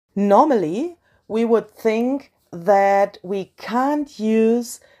Normally, we would think that we can't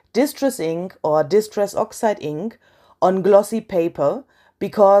use distress ink or distress oxide ink on glossy paper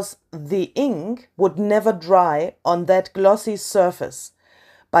because the ink would never dry on that glossy surface.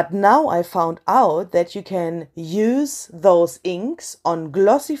 But now I found out that you can use those inks on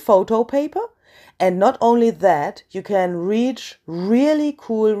glossy photo paper. And not only that, you can reach really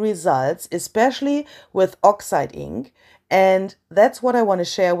cool results, especially with oxide ink. And that's what I want to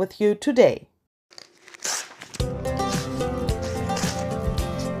share with you today.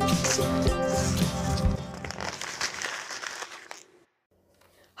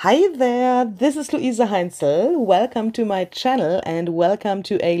 Hi there, this is Luisa Heinzel. Welcome to my channel and welcome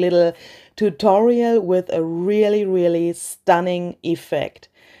to a little tutorial with a really stunning effect.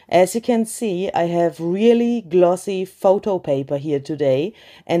 As you can see, I have really glossy photo paper here today,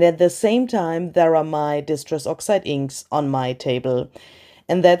 and at the same time there are my Distress Oxide inks on my table.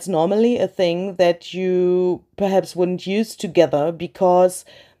 And that's normally a thing that you perhaps wouldn't use together because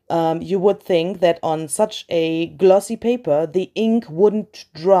you would think that on such a glossy paper, the ink wouldn't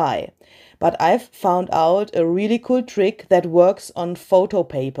dry. But I've found out a really cool trick that works on photo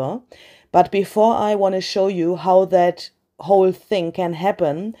paper. But before I want to show you how that whole thing can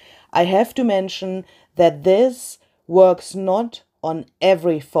happen, I have to mention that this works not on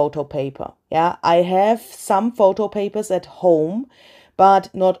every photo paper. Yeah, I have some photo papers at home, but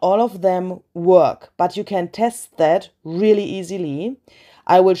not all of them work. But you can test that really easily.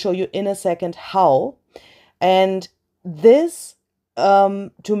 I will show you in a second how. And this, to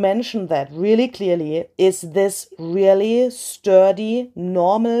mention that really clearly, is this really sturdy,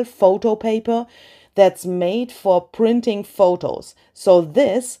 normal photo paper that's made for printing photos. So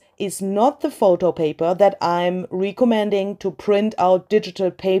this is not the photo paper that I'm recommending to print out digital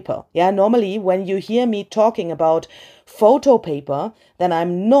paper. Yeah, normally when you hear me talking about photo paper, then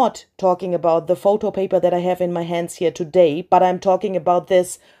I'm not talking about the photo paper that I have in my hands here today, but I'm talking about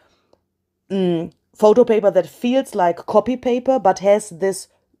this photo paper that feels like copy paper but has this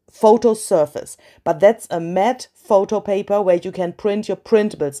photo surface. But that's a matte photo paper where you can print your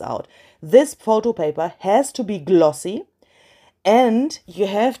printables out. This photo paper has to be glossy and you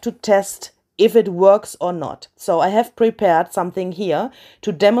have to test if it works or not. So I have prepared something here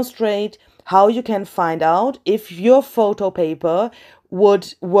to demonstrate how you can find out if your photo paper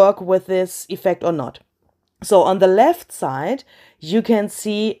would work with this effect or not. So on the left side, you can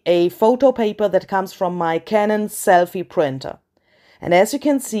see a photo paper that comes from my Canon selfie printer. And as you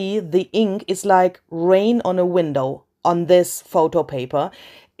can see, the ink is like rain on a window on this photo paper.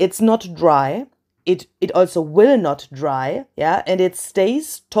 It's not dry. It also will not dry, yeah, and it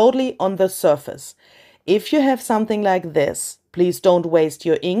stays totally on the surface. If you have something like this, please don't waste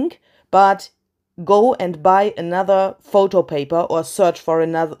your ink, but go and buy another photo paper or search for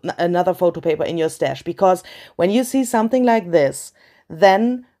another photo paper in your stash, because when you see something like this,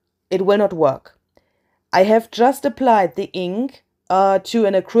 then it will not work. I have just applied the ink to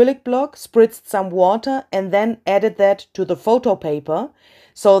an acrylic block, spritzed some water, and then added that to the photo paper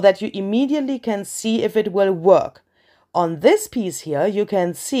so that you immediately can see if it will work. On this piece here, you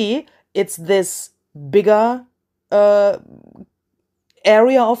can see it's this bigger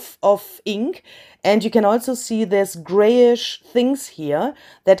area of ink, and you can also see this grayish things here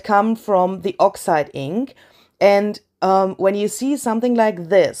that come from the oxide ink. And when you see something like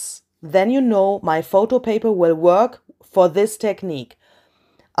this, then you know my photo paper will work for this technique.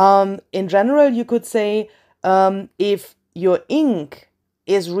 In general, you could say if your ink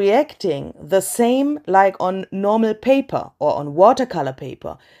is reacting the same like on normal paper or on watercolor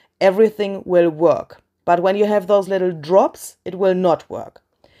paper, everything will work. But when you have those little drops, it will not work.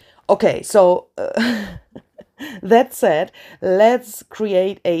 Okay, so that said, let's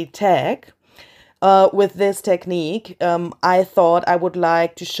create a tag. With this technique, I thought I would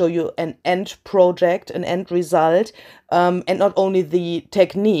like to show you an end project, an end result, and not only the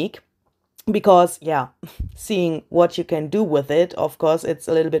technique, because, yeah, seeing what you can do with it, of course, it's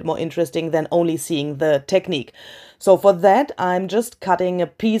a little bit more interesting than only seeing the technique. So for that, I'm just cutting a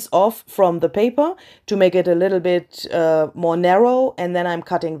piece off from the paper to make it a little bit more narrow, and then I'm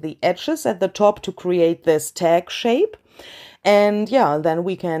cutting the edges at the top to create this tag shape. And yeah, then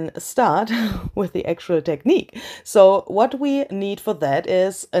we can start with the actual technique. So what we need for that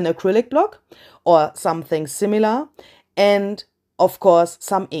is an acrylic block or something similar, and of course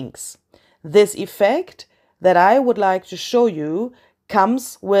some inks. This effect that I would like to show you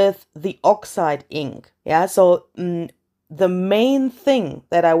comes with the oxide ink. Yeah, so the main thing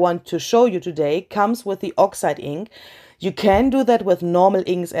that I want to show you today comes with the oxide ink. You can do that with normal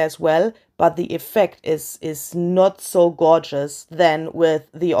inks as well, but the effect is not so gorgeous than with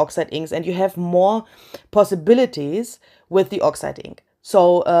the oxide inks, and you have more possibilities with the oxide ink.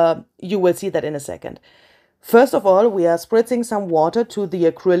 So you will see that in a second. First of all, we are spritzing some water to the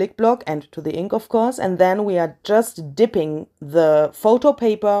acrylic block and to the ink, of course, and then we are just dipping the photo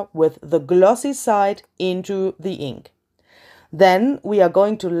paper with the glossy side into the ink. Then we are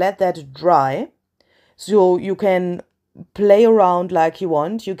going to let that dry, so you can play around like you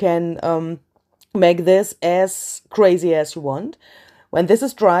want. You can make this as crazy as you want. When this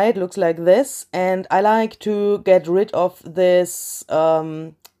is dry, it looks like this, and I like to get rid of this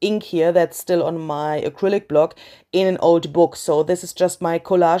ink here that's still on my acrylic block in an old book. So this is just my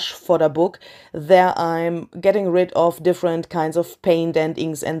collage photo book. There I'm getting rid of different kinds of paint and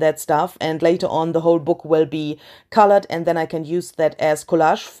inks and that stuff, and later on the whole book will be colored, and then I can use that as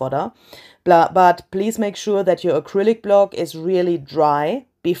collage fodder. But please make sure that your acrylic block is really dry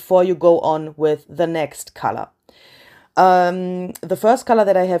before you go on with the next color. The first color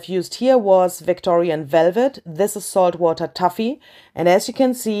that I have used here was Victorian Velvet. This is Saltwater Toffee, and as you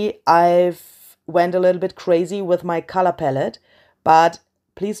can see, I've went a little bit crazy with my color palette, but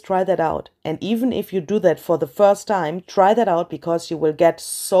please try that out. And even if you do that for the first time, try that out, because you will get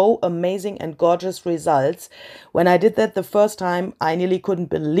so amazing and gorgeous results. When I did that the first time, I nearly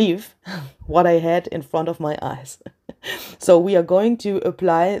couldn't believe what I had in front of my eyes. So we are going to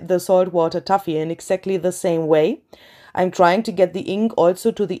apply the Saltwater Toffee in exactly the same way. I'm trying to get the ink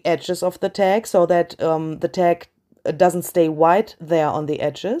also to the edges of the tag, so that the tag doesn't stay white there on the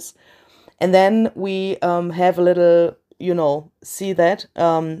edges. And then we have a little, you know, see that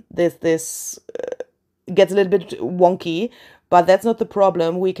this gets a little bit wonky, but that's not the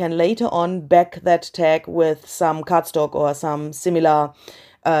problem. We can later on back that tag with some cardstock or some similar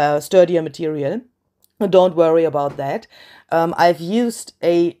sturdier material. Don't worry about that. I've used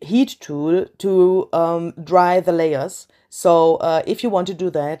a heat tool to dry the layers. So if you want to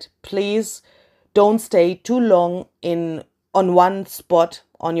do that, please don't stay too long on one spot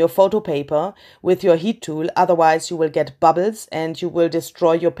on your photo paper with your heat tool. Otherwise you will get bubbles and you will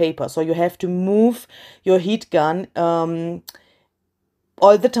destroy your paper. So you have to move your heat gun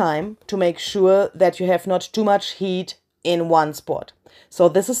all the time to make sure that you have not too much heat in one spot. So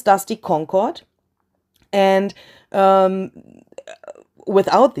this is Dusty Concord. And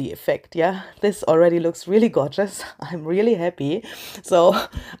without the effect, yeah, this already looks really gorgeous. I'm really happy. So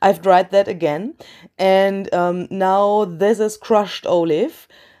I've dried that again. And now this is Crushed Olive,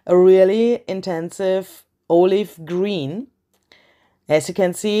 a really intensive olive green. As you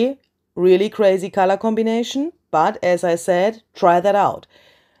can see, really crazy color combination. But as I said, try that out.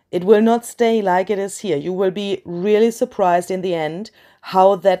 It will not stay like it is here. You will be really surprised in the end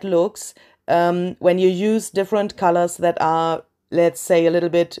how that looks when you use different colors that are, let's say, a little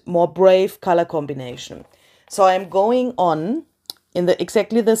bit more brave color combination. So I'm going on in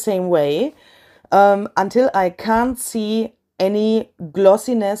exactly the same way until I can't see any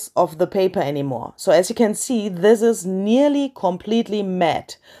glossiness of the paper anymore. So as you can see, this is nearly completely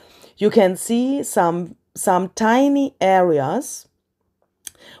matte. You can see some tiny areas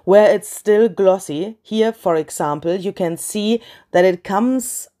where it's still glossy. Here, for example, you can see that it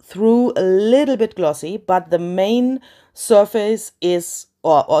comes through a little bit glossy, but the main surface is,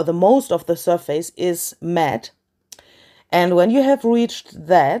 or the most of the surface is matte. And when you have reached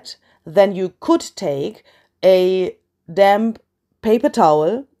that, then you could take a damp paper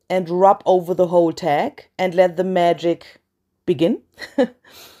towel and rub over the whole tag and let the magic begin.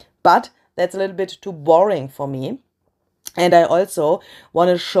 But that's a little bit too boring for me. And I also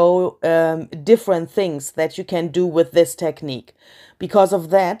want to show different things that you can do with this technique. Because of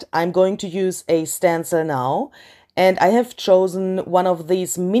that, I'm going to use a stencil now. And I have chosen one of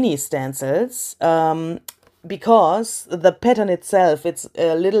these mini stencils because the pattern itself, it's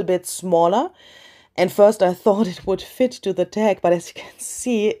a little bit smaller. And first I thought it would fit to the tag, but as you can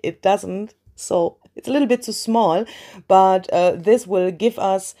see, it doesn't. So it's a little bit too small, but this will give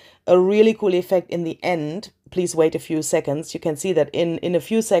us a really cool effect in the end. Please wait a few seconds. You can see that in a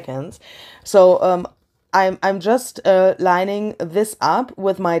few seconds. So I'm just lining this up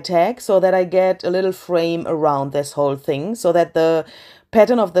with my tag so that I get a little frame around this whole thing, so that the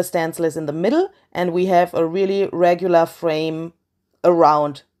pattern of the stencil is in the middle and we have a really regular frame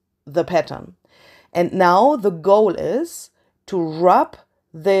around the pattern. And now the goal is to rub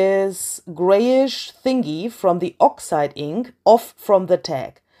this grayish thingy from the oxide ink off from the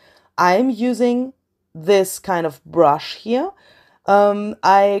tag. I'm using this kind of brush here.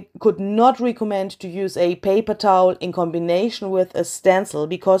 I could not recommend to use a paper towel in combination with a stencil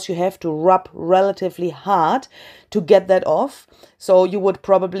because you have to rub relatively hard to get that off. So you would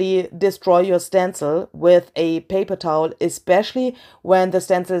probably destroy your stencil with a paper towel, especially when the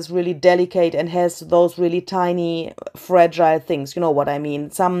stencil is really delicate and has those really tiny fragile things. You know what I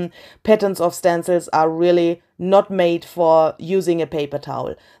mean? Some patterns of stencils are really not made for using a paper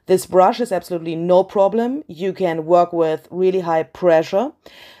towel. This brush is absolutely no problem. You can work with really high pressure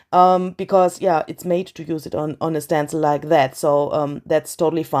because, yeah, it's made to use it on a stencil like that. So that's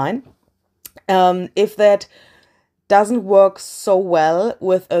totally fine. If that doesn't work so well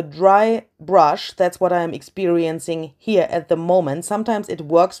with a dry brush, that's what I'm experiencing here at the moment. Sometimes it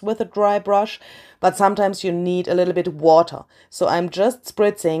works with a dry brush, but sometimes you need a little bit of water. So I'm just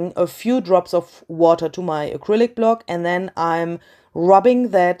spritzing a few drops of water to my acrylic block, and then I'm rubbing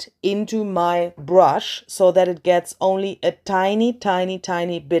that into my brush so that it gets only a tiny, tiny,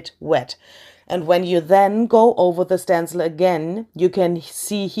 tiny bit wet. And when you then go over the stencil again, you can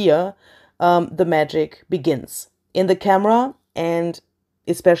see here the magic begins. In the camera, and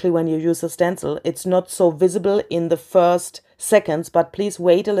especially when you use a stencil, it's not so visible in the first seconds, but please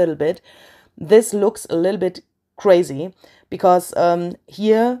wait a little bit. This looks a little bit crazy because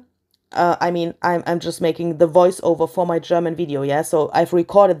here, I mean, I'm just making the voiceover for my German video, yeah? So I've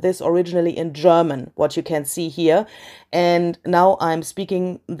recorded this originally in German, what you can see here. And now I'm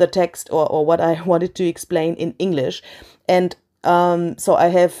speaking the text or what I wanted to explain in English. And so I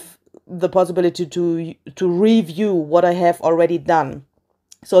have the possibility to review what I have already done.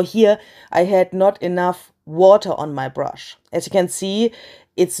 So here I had not enough water on my brush. As you can see,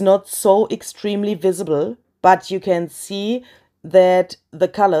 it's not so extremely visible, but you can see that the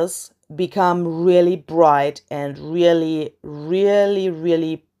colors become really bright and really, really,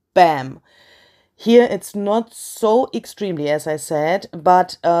 really bam. Here it's not so extremely, as I said,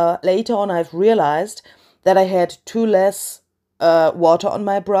 but later on I've realized that I had too less water on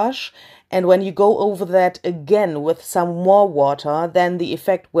my brush, and when you go over that again with some more water, then the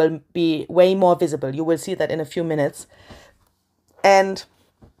effect will be way more visible. You will see that in a few minutes. And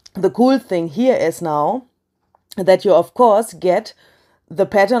the cool thing here is now that you of course get the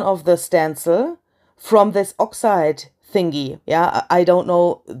pattern of the stencil from this oxide thingy. Yeah, I don't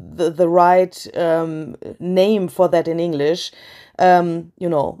know the right name for that in English. You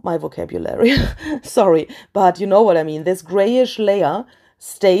know, my vocabulary. Sorry, but you know what I mean. This grayish layer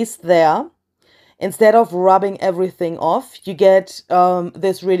stays there. Instead of rubbing everything off, you get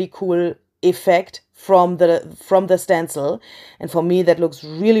this really cool effect from the stencil, and for me that looks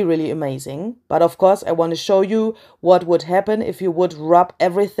really, really amazing. But of course I want to show you what would happen if you would rub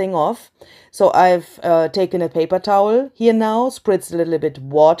everything off. So I've taken a paper towel here now, spritzed a little bit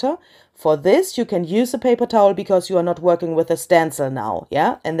water. For this you can use a paper towel because you are not working with a stencil now,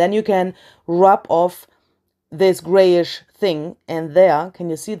 yeah? And then you can rub off this grayish thing, and there,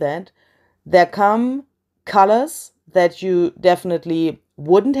 can you see that? There come colors that you definitely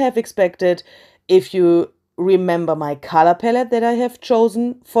wouldn't have expected if you remember my color palette that I have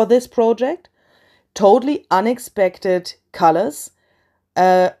chosen for this project. Totally unexpected colors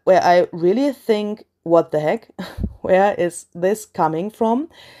where I really think, what the heck, where is this coming from?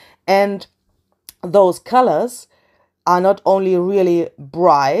 And those colors are not only really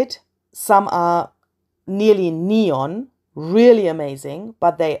bright, some are nearly neon, really amazing,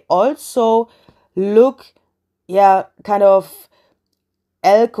 but they also look, yeah, kind of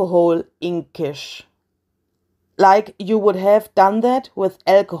alcohol inkish, like you would have done that with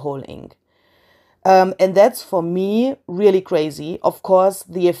alcohol ink. And that's for me really crazy. Of course,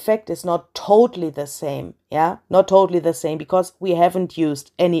 the effect is not totally the same, yeah, not totally the same because we haven't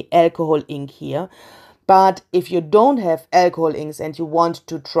used any alcohol ink here. But if you don't have alcohol inks and you want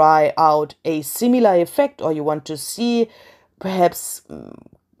to try out a similar effect, or you want to see perhaps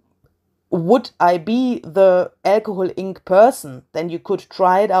would I be the alcohol ink person, then you could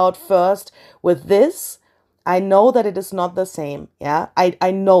try it out first with this. I know that it is not the same, yeah,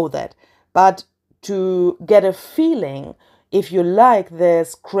 I know that, but to get a feeling if you like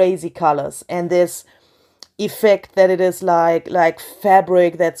this crazy colors and this effect that it is like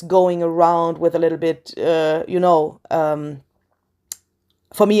fabric that's going around with a little bit, you know,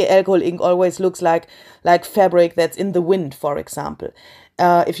 for me alcohol ink always looks like fabric that's in the wind, for example.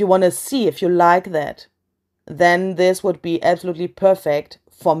 If you want to see if you like that, then this would be absolutely perfect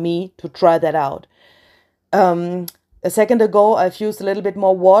for me to try that out. A second ago, I've used a little bit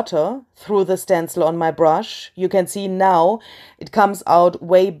more water through the stencil on my brush. You can see now it comes out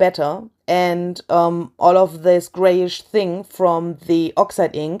way better, and all of this grayish thing from the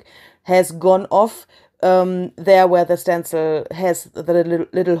oxide ink has gone off there where the stencil has the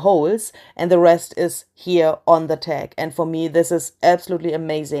little holes, and the rest is here on the tag. And for me, this is absolutely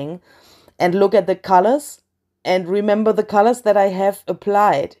amazing. And look at the colors, and remember the colors that I have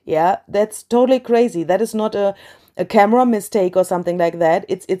applied. Yeah, that's totally crazy. That is not a camera mistake or something like that.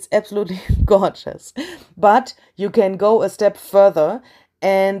 It's absolutely gorgeous. But you can go a step further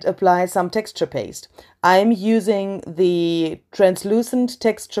and apply some texture paste. I'm using the translucent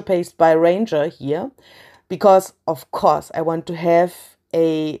texture paste by Ranger here because, of course, I want to have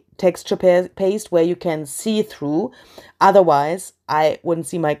a texture paste where you can see through. Otherwise, I wouldn't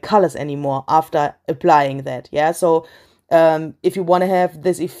see my colors anymore after applying that. Yeah, so if you want to have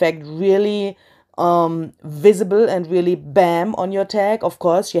this effect really visible and really bam on your tag, of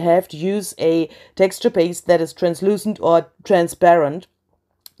course, you have to use a texture paste that is translucent or transparent,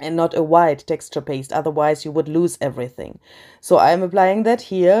 and not a white texture paste. Otherwise, you would lose everything. So I'm applying that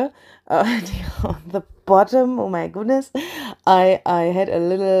here on the bottom. Oh my goodness, I had a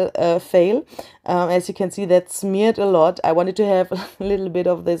little fail. As you can see, that smeared a lot. I wanted to have a little bit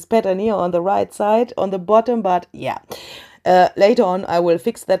of this pattern here on the right side, on the bottom, but yeah. Later on, I will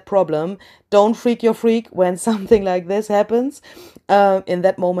fix that problem. Don't freak your freak when something like this happens. In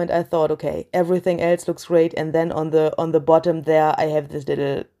that moment, I thought, okay, everything else looks great, and then on the bottom there, I have this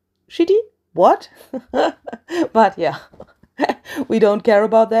little shitty. What? But yeah, we don't care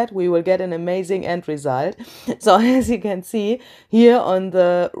about that. We will get an amazing end result. So as you can see here on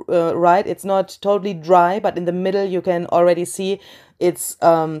the right, it's not totally dry, but in the middle you can already see it's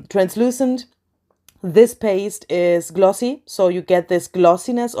translucent. This paste is glossy, so you get this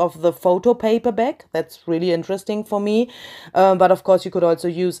glossiness of the photo paper back. That's really interesting for me. But of course, you could also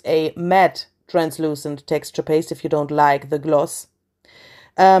use a matte translucent texture paste if you don't like the gloss.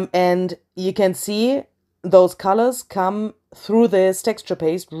 And you can see those colors come through this texture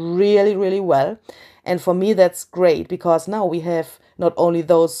paste really, really well. And for me, that's great because now we have not only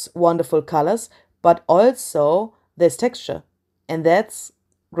those wonderful colors, but also this texture. And that's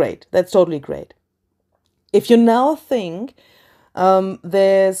great. That's totally great. If you now think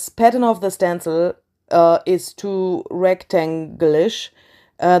this pattern of the stencil is too rectangle-ish,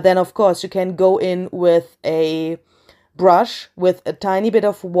 then of course you can go in with a brush with a tiny bit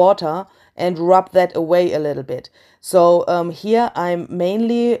of water and rub that away a little bit. So here I'm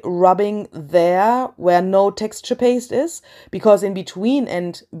mainly rubbing there where no texture paste is, because in between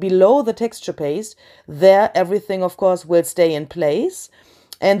and below the texture paste, there everything of course will stay in place.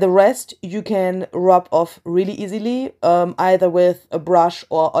 And the rest you can rub off really easily, either with a brush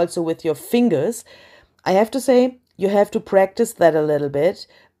or also with your fingers. I have to say, you have to practice that a little bit,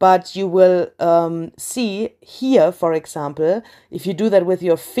 but you will see here, for example, if you do that with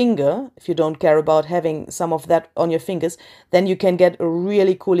your finger, if you don't care about having some of that on your fingers, then you can get a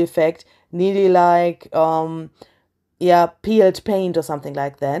really cool effect, nearly like, yeah, peeled paint or something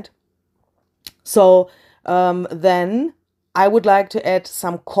like that. So then I would like to add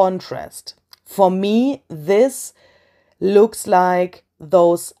some contrast. For me, this looks like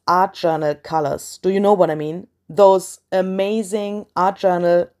those art journal colors. Do you know what I mean? Those amazing art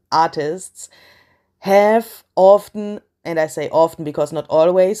journal artists have often, and I say often because not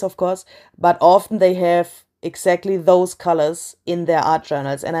always, of course, but often they have exactly those colors in their art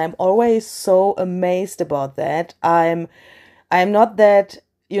journals. And I'm always so amazed about that. I'm not that,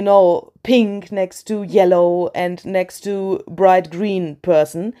 you know, pink next to yellow and next to bright green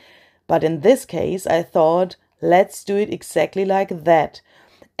person. But in this case, I thought, let's do it exactly like that.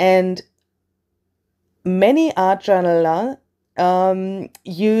 And many art journaler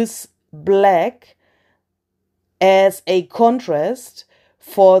use black as a contrast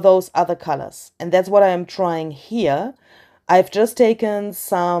for those other colors. And that's what I'm trying here. I've just taken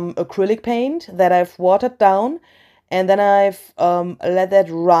some acrylic paint that I've watered down, and then I've let that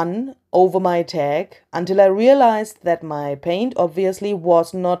run over my tag until I realized that my paint obviously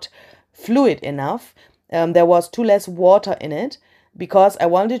was not fluid enough. There was too less water in it because I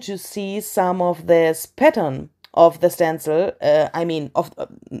wanted to see some of this pattern of the stencil. I mean, of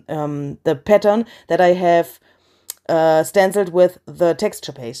the pattern that I have stenciled with the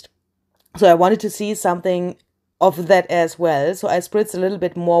texture paste. So I wanted to see something of that as well. So I spritzed a little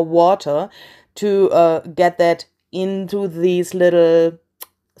bit more water to get that into these little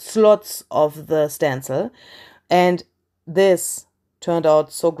slots of the stencil. And this turned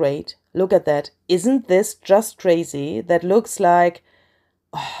out so great. Look at that. Isn't this just crazy? That looks like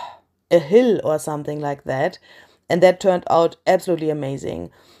a hill or something like that. And that turned out absolutely amazing.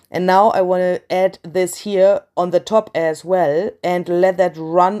 And now I want to add this here on the top as well and let that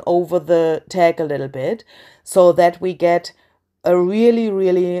run over the tag a little bit so that we get a really,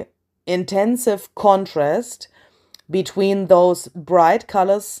 really intensive contrast between those bright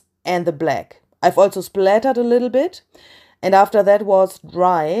colors and the black. I've also splattered a little bit. And after that was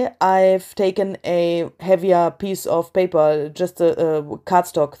dry, I've taken a heavier piece of paper, just a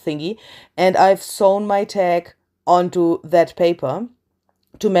cardstock thingy, and I've sewn my tag onto that paper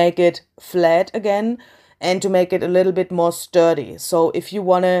to make it flat again and to make it a little bit more sturdy. So if you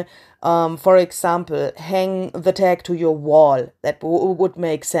want to, for example, hang the tag to your wall, that would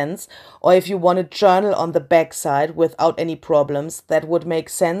make sense. Or if you want to journal on the back side without any problems, that would make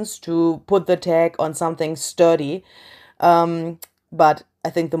sense to put the tag on something sturdy. But I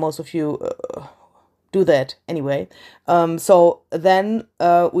think the most of you do that anyway. So then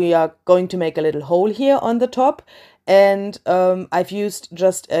we are going to make a little hole here on the top, and I've used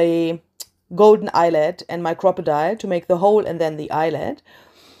just a golden eyelet and my crocodile to make the hole and then the eyelet.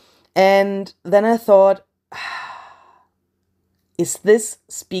 And then I thought, is this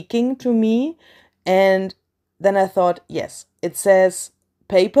speaking to me? And then I thought, yes, it says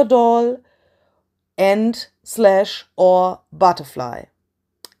paper doll and / or butterfly.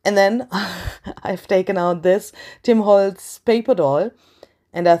 And then I've taken out this Tim Holtz paper doll,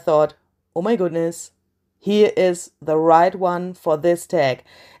 and I thought, oh my goodness, here is the right one for this tag.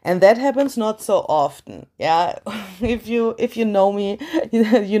 And that happens not so often. Yeah, if you know me,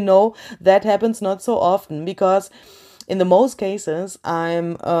 you know that happens not so often, because in the most cases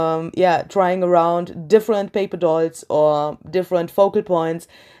I'm trying around different paper dolls or different focal points,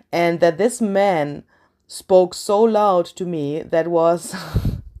 and that this man spoke so loud to me, that was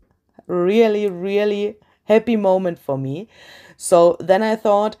really, really happy moment for me. So then I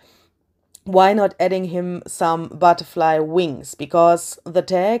thought, why not adding him some butterfly wings? Because the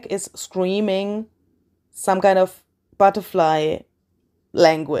tag is screaming some kind of butterfly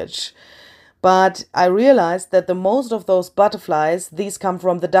language. But I realized that the most of those butterflies, these come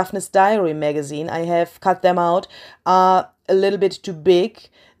from the Daphne's Diary magazine, I have cut them out, are a little bit too big.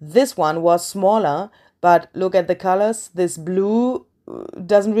 This one was smaller, but look at the colors. This blue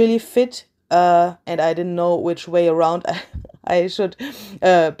doesn't really fit, and I didn't know which way around I should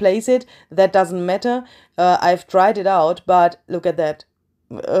place it. That doesn't matter. I've tried it out, but look at that.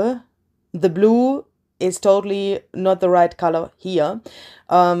 The blue is totally not the right color here.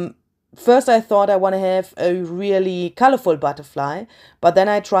 First I thought I want to have a really colorful butterfly, but then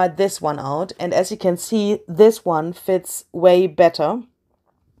I tried this one out, and as you can see, this one fits way better.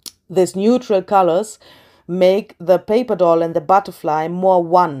 These neutral colors make the paper doll and the butterfly more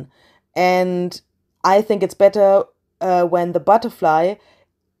one. And I think it's better when the butterfly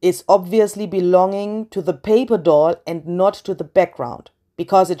is obviously belonging to the paper doll and not to the background,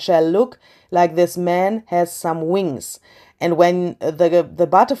 because it shall look like this man has some wings. And when the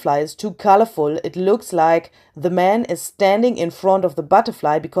butterfly is too colorful, it looks like the man is standing in front of the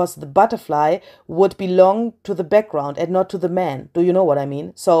butterfly, because the butterfly would belong to the background and not to the man. Do you know what I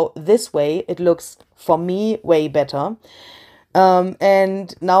mean? So this way it looks, for me, way better.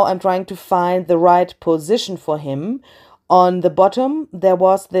 And now I'm trying to find the right position for him. On the bottom there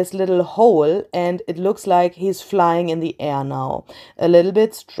was this little hole, and it looks like he's flying in the air now. A little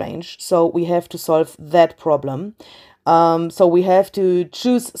bit strange, so we have to solve that problem. So we have to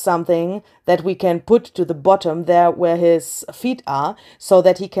choose something that we can put to the bottom there where his feet are, so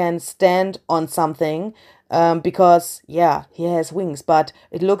that he can stand on something, because, yeah, he has wings, but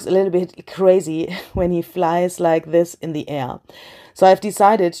it looks a little bit crazy when he flies like this in the air. So I've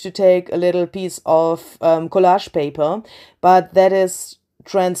decided to take a little piece of collage paper, but that is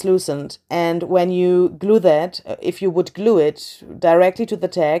translucent, and when you glue that, if you would glue it directly to the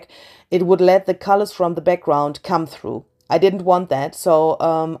tag, it would let the colors from the background come through. I didn't want that,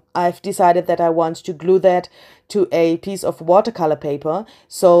 so I've decided that I want to glue that to a piece of watercolor paper,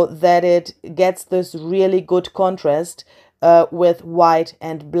 so that it gets this really good contrast with white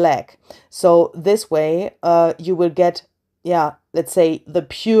and black. So this way you will get, yeah, let's say, the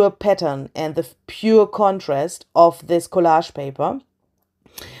pure pattern and the pure contrast of this collage paper.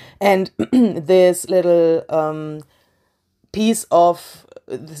 And this little piece of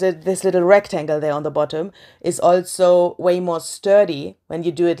this little rectangle there on the bottom is also way more sturdy when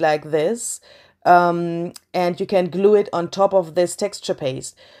you do it like this. And you can glue it on top of this texture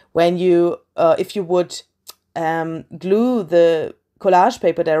paste. When you, if you would glue the collage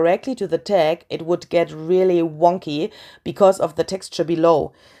paper directly to the tag, it would get really wonky because of the texture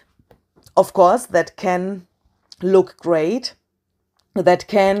below. Of course, that can look great. That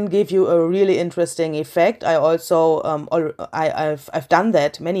can give you a really interesting effect. I also I've done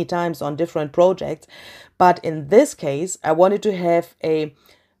that many times on different projects, but in this case I wanted to have a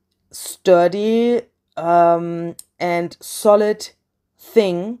sturdy and solid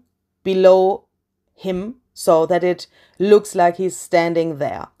thing below him so that it looks like he's standing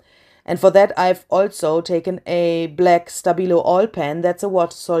there. And for that, I've also taken a black Stabilo All pen. That's a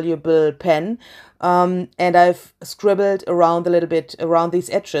water-soluble pen. And I've scribbled around a little bit around these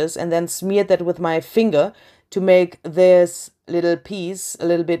edges and then smeared that with my finger to make this little piece a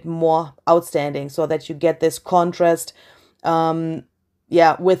little bit more outstanding so that you get this contrast,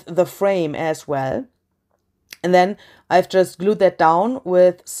 with the frame as well. And then I've just glued that down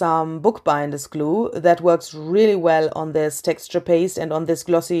with some bookbinders glue that works really well on this texture paste and on this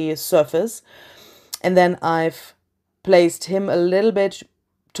glossy surface. And then I've placed him a little bit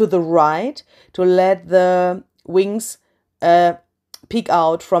to the right to let the wings peek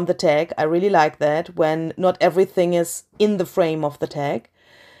out from the tag. I really like that when not everything is in the frame of the tag.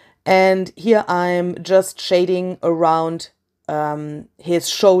 And here I'm just shading around his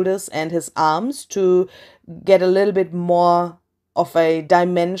shoulders and his arms to get a little bit more of a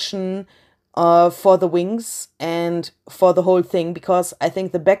dimension for the wings and for the whole thing, because I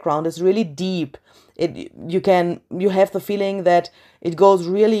think the background is really deep. You have the feeling that it goes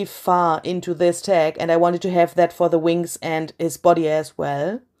really far into this tag, and I wanted to have that for the wings and his body as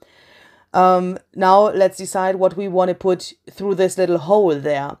well. Now let's decide what we want to put through this little hole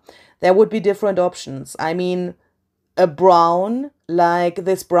there. There would be different options. I mean, a brown, like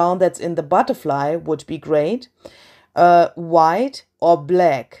this brown that's in the butterfly, would be great. White or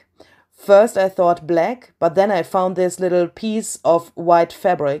black. First I thought black, but then I found this little piece of white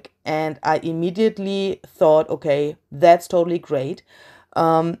fabric and I immediately thought, okay, that's totally great.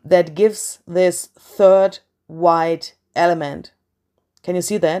 That gives this third white element. Can you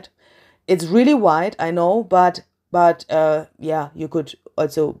see that? It's really white, I know, but you could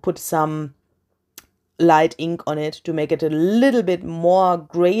also put some light ink on it to make it a little bit more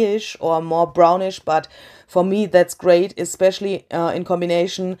grayish or more brownish, but for me that's great, especially in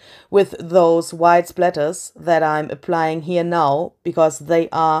combination with those white splatters that I'm applying here now, because they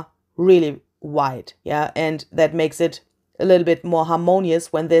are really white, and that makes it a little bit more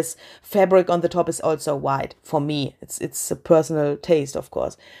harmonious when this fabric on the top is also white. For me, it's a personal taste, of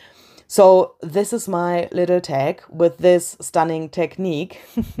course. So this is my little tag with this stunning technique.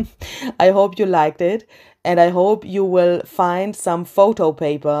 I hope you liked it, and I hope you will find some photo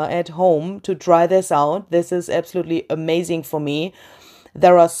paper at home to try this out. This is absolutely amazing for me.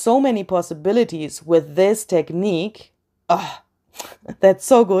 There are so many possibilities with this technique. That's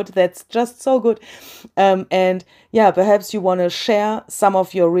so good. That's just so good. And yeah, perhaps you want to share some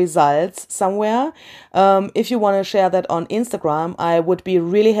of your results somewhere. If you want to share that on Instagram, I would be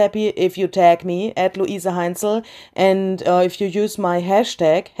really happy if you tag me at Luise Heinzel. And if you use my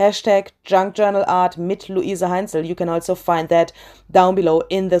hashtag JunkJournalArt mit Luise Heinzel, you can also find that down below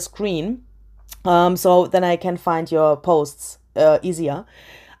in the screen. So then I can find your posts easier.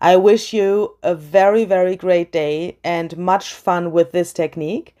 I wish you a very, very great day and much fun with this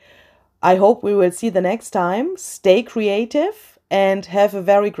technique. I hope we will see the next time. Stay creative and have a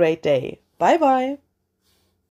very great day. Bye bye.